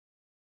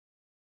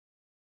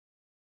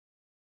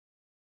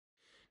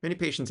Many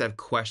patients have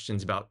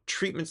questions about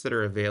treatments that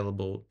are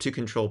available to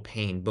control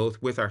pain, both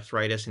with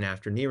arthritis and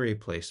after knee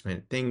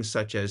replacement, things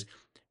such as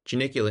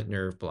geniculate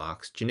nerve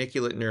blocks,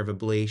 geniculate nerve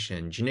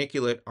ablation,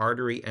 geniculate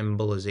artery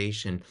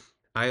embolization,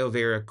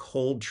 Iovera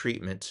cold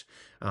treatment,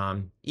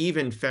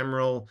 even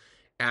femoral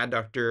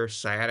adductor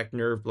sciatic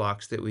nerve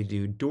blocks that we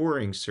do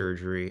during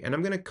surgery. And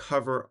I'm going to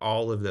cover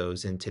all of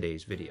those in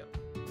today's video.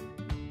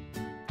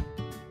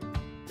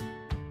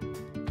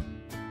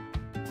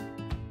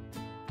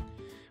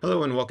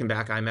 Hello and welcome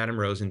back. I'm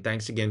Rosen.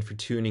 Thanks again for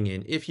tuning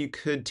in. If you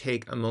could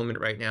take a moment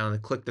right now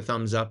and click the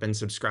thumbs up and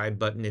subscribe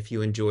button if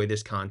you enjoy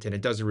this content,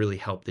 it does really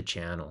help the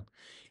channel.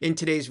 In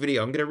today's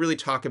video, I'm going to really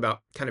talk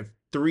about kind of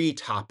three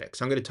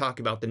topics. I'm going to talk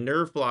about the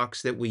nerve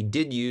blocks that we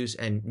did use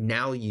and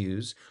now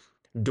use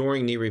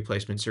during knee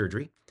replacement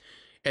surgery.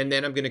 And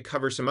then I'm going to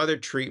cover some other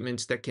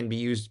treatments that can be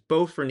used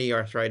both for knee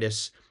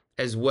arthritis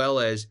as well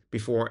as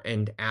before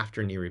and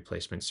after knee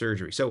replacement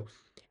surgery. So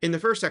in the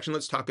first section,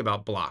 let's talk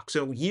about blocks.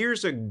 So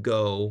years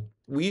ago,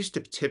 we used to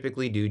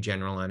typically do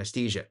general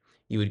anesthesia.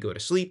 You would go to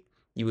sleep,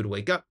 you would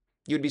wake up,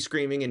 you would be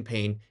screaming in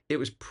pain. It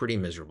was pretty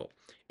miserable.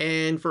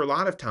 And for a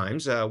lot of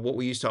times, what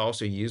we used to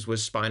also use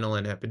was spinal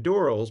and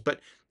epidurals, but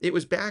it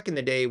was back in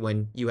the day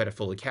when you had a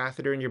Foley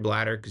catheter in your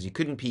bladder because you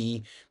couldn't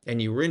pee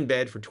and you were in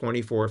bed for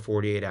 24 or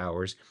 48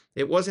 hours.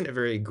 It wasn't a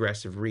very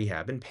aggressive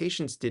rehab and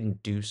patients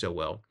didn't do so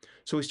well.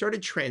 So we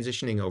started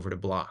transitioning over to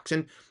blocks.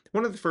 And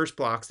one of the first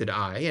blocks that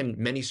I and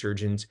many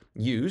surgeons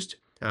used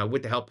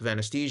with the help of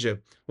anesthesia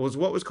was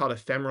what was called a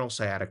femoral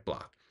sciatic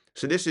block.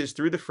 So this is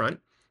through the front.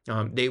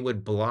 They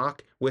would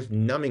block with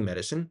numbing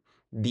medicine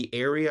the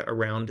area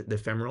around the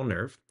femoral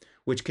nerve,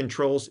 which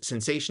controls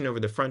sensation over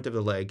the front of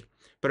the leg,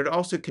 but it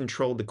also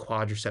controlled the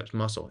quadriceps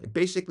muscle. It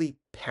basically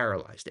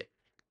paralyzed it.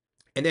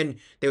 And then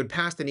they would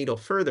pass the needle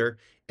further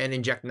and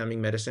inject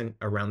numbing medicine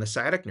around the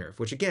sciatic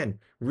nerve, which again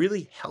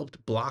really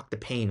helped block the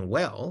pain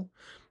well,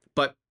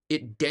 but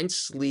it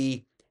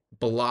densely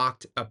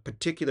blocked a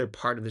particular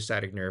part of the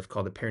sciatic nerve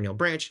called the peroneal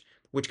branch,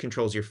 which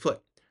controls your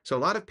foot. So a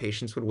lot of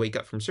patients would wake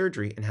up from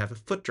surgery and have a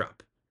foot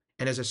drop.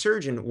 And as a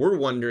surgeon, we're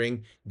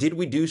wondering, did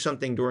we do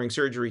something during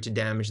surgery to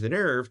damage the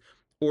nerve,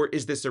 or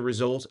is this a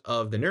result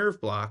of the nerve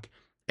block?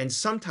 And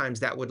sometimes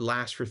that would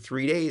last for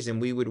 3 days,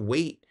 and we would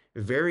wait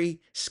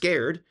very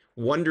scared,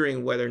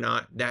 wondering whether or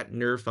not that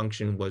nerve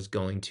function was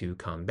going to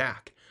come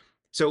back.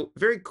 So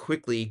very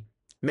quickly,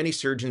 many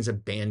surgeons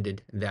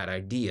abandoned that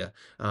idea.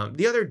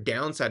 The other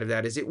downside of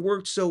that is it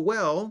worked so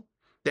well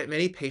that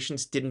many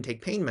patients didn't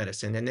take pain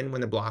medicine. And then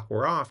when the block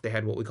wore off, they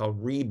had what we call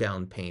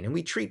rebound pain. And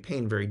we treat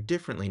pain very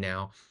differently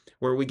now,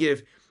 where we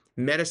give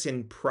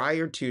medicine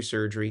prior to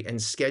surgery and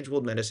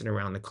scheduled medicine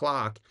around the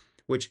clock,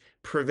 which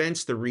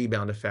prevents the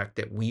rebound effect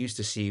that we used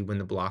to see when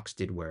the blocks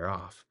did wear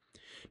off.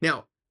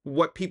 Now,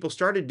 what people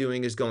started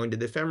doing is going to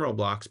the femoral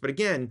blocks, but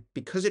again,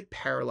 because it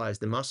paralyzed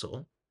the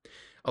muscle,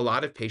 a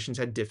lot of patients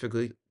had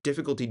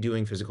difficulty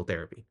doing physical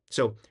therapy.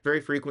 So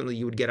very frequently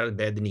you would get out of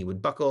bed, the knee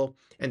would buckle,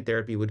 and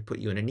therapy would put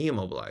you in a knee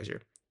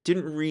immobilizer.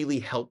 Didn't really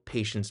help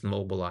patients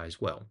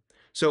mobilize well.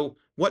 So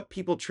what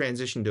people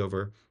transitioned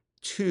over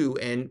to,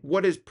 and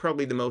what is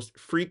probably the most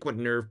frequent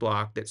nerve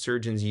block that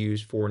surgeons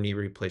use for knee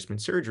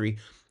replacement surgery,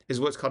 is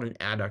what's called an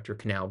adductor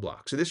canal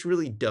block. So this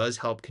really does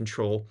help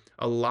control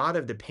a lot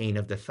of the pain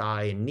of the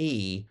thigh and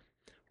knee,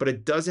 but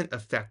it doesn't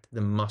affect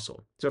the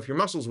muscle. So if your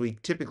muscle's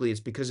weak, typically it's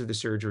because of the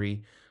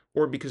surgery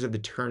or because of the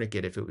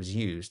tourniquet if it was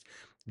used.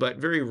 But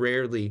very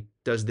rarely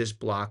does this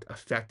block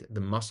affect the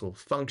muscle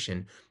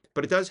function,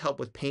 but it does help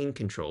with pain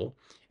control.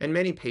 And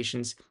many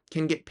patients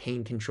can get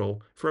pain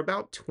control for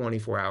about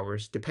 24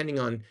 hours, depending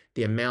on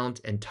the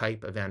amount and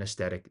type of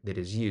anesthetic that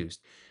is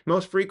used.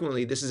 Most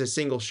frequently, this is a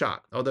single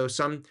shot, although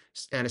some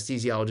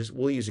anesthesiologists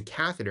will use a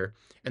catheter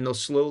and they'll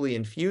slowly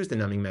infuse the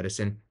numbing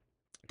medicine.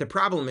 The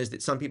problem is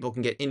that some people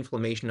can get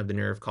inflammation of the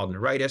nerve called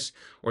neuritis,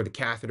 or the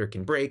catheter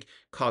can break,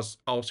 cause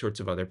all sorts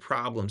of other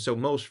problems. So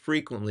most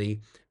frequently,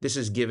 this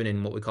is given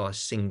in what we call a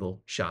single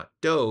shot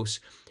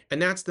dose.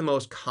 And that's the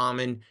most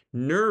common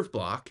nerve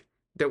block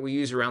that we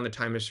use around the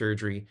time of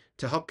surgery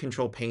to help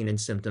control pain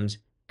and symptoms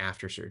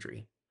after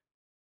surgery.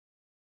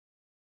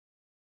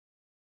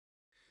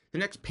 The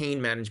next pain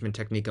management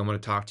technique I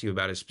want to talk to you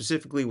about is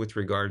specifically with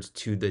regards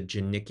to the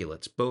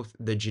geniculates, both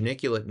the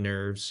geniculate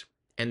nerves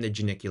and the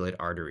geniculate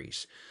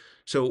arteries.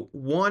 So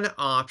one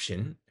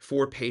option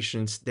for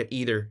patients that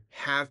either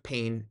have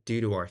pain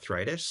due to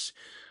arthritis,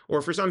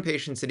 or for some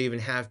patients that even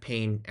have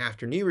pain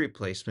after knee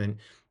replacement,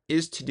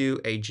 is to do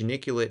a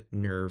geniculate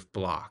nerve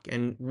block.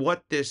 And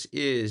what this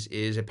is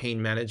a pain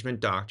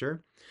management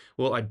doctor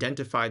will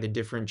identify the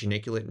different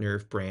geniculate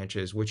nerve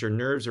branches, which are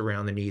nerves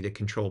around the knee that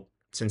control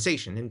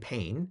sensation and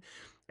pain,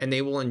 and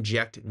they will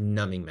inject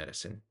numbing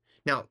medicine.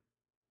 Now,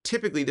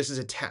 typically, this is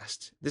a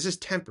test. This is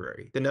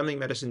temporary. The numbing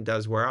medicine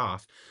does wear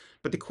off.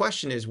 But the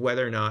question is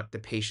whether or not the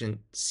patient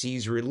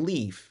sees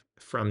relief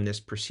from this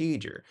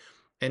procedure.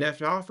 And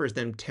if it offers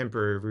them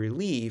temporary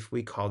relief,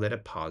 we call that a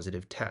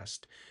positive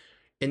test.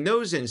 In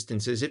those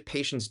instances, if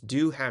patients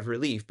do have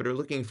relief but are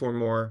looking for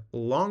more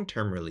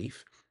long-term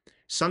relief,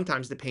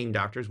 sometimes the pain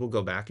doctors will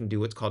go back and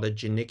do what's called a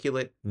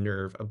geniculate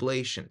nerve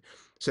ablation.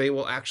 So they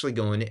will actually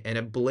go in and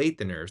ablate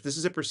the nerves. This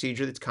is a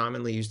procedure that's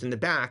commonly used in the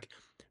back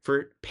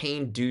for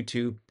pain due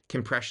to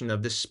compression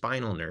of the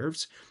spinal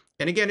nerves.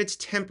 And again, it's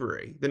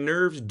temporary. The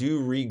nerves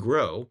do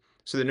regrow,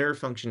 so the nerve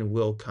function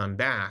will come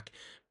back,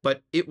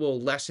 but it will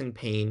lessen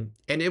pain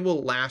and it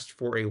will last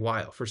for a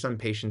while, for some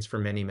patients for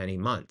many, many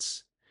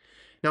months.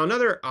 Now,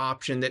 another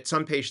option that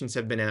some patients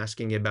have been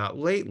asking about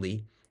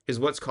lately is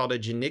what's called a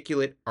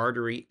geniculate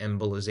artery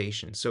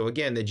embolization. So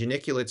again, the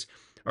geniculates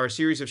are a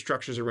series of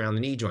structures around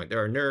the knee joint.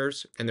 There are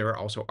nerves and there are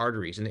also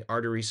arteries, and the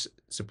arteries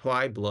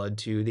supply blood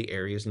to the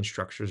areas and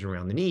structures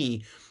around the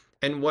knee.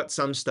 And what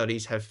some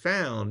studies have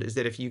found is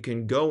that if you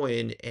can go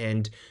in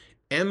and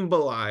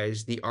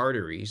embolize the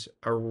arteries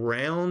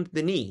around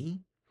the knee,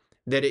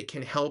 that it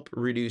can help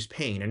reduce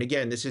pain. And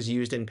again, this is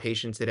used in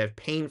patients that have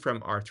pain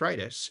from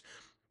arthritis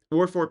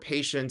or for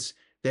patients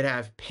that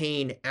have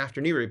pain after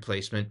knee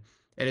replacement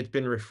and it's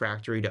been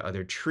refractory to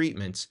other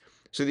treatments.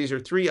 So these are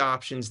three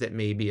options that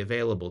may be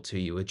available to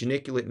you: a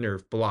geniculate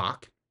nerve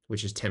block,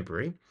 which is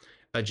temporary,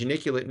 a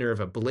geniculate nerve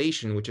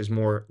ablation, which is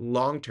more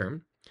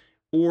long-term,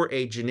 or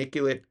a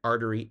geniculate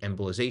artery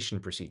embolization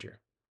procedure.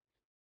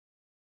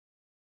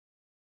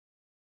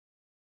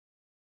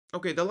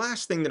 Okay, the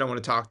last thing that I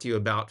want to talk to you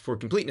about for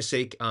completeness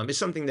sake is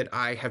something that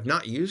I have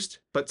not used,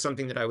 but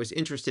something that I was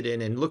interested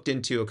in and looked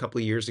into a couple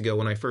of years ago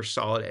when I first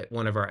saw it at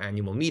one of our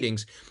annual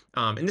meetings.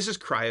 And this is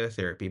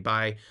cryotherapy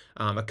by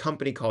a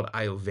company called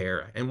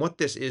Iovera. And what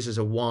this is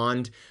a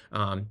wand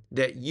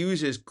that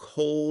uses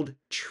cold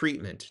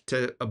treatment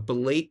to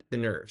ablate the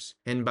nerves.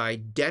 And by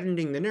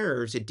deadening the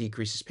nerves, it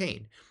decreases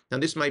pain. Now,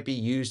 this might be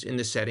used in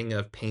the setting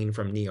of pain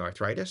from knee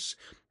arthritis.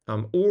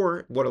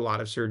 Or what a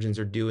lot of surgeons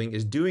are doing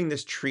is doing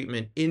this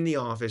treatment in the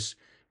office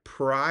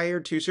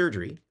prior to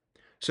surgery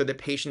so that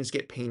patients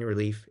get pain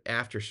relief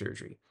after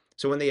surgery.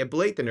 So when they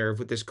ablate the nerve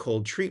with this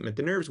cold treatment,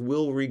 the nerves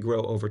will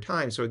regrow over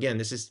time. So again,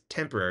 this is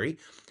temporary.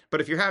 But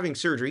if you're having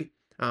surgery,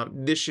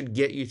 this should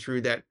get you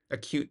through that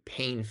acute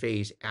pain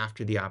phase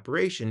after the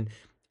operation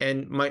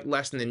and might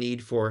lessen the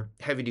need for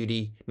heavy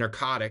duty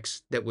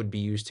narcotics that would be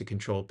used to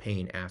control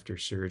pain after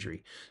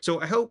surgery. So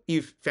I hope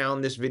you've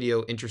found this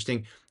video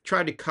interesting.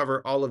 Try to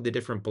cover all of the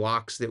different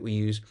blocks that we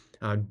use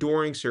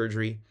during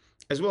surgery,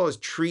 as well as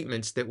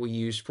treatments that we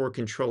use for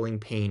controlling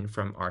pain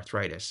from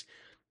arthritis.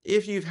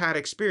 If you've had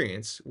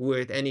experience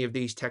with any of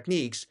these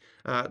techniques,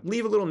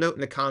 leave a little note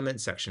in the comment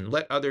section.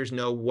 Let others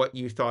know what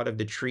you thought of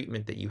the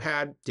treatment that you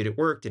had. Did it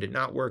work? Did it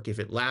not work? If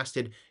it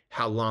lasted,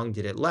 how long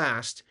did it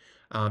last?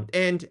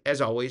 And as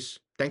always,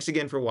 thanks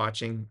again for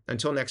watching.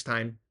 Until next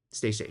time,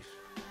 stay safe.